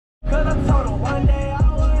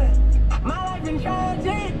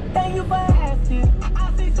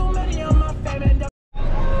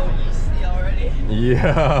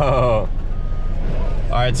Yo!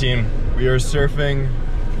 Alright team, we are surfing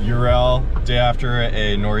Yirrell day after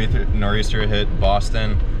a nor'easter hit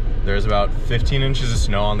Boston. There's about 15 inches of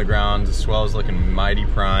snow on the ground. The swell is looking mighty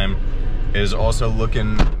prime. It is also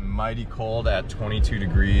looking mighty cold at 22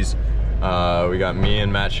 degrees. We got me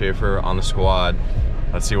and Matt Schaefer on the squad.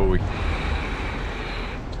 Let's see what we...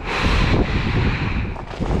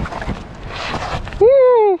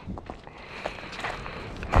 Woo!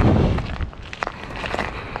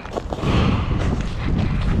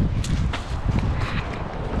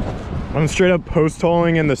 I'm straight up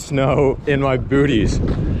post-holing in the snow in my booties.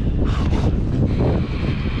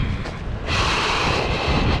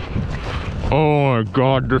 Oh my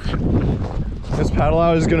god, this paddle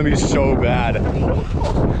out is gonna be so bad. The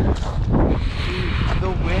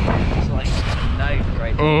wind is like a knife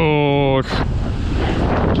right now. Oh.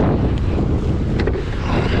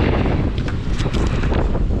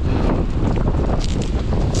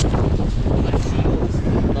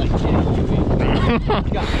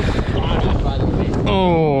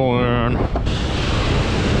 Oh man.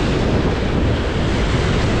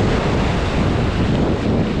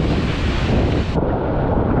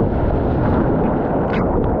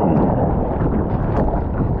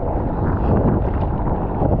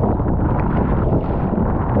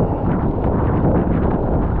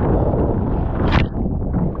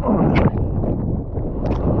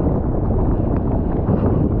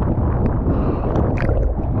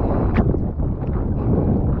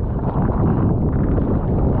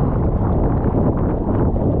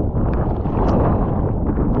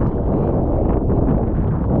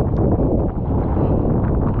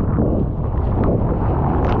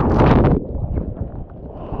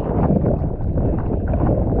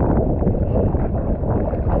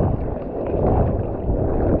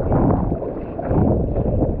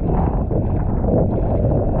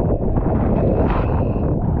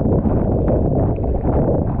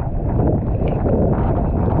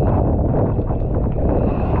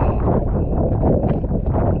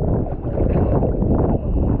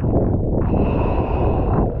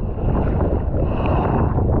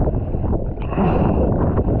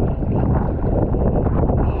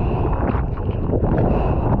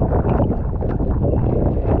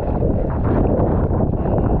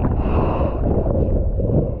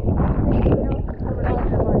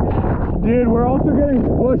 Dude, we're also getting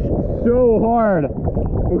pushed so hard.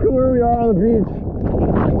 Look at where we are on the beach.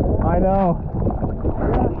 I know.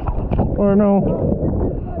 Or no.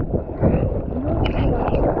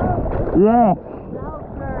 Yeah.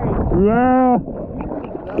 Yeah.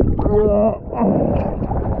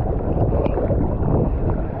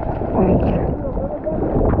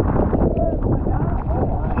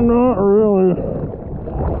 Not really.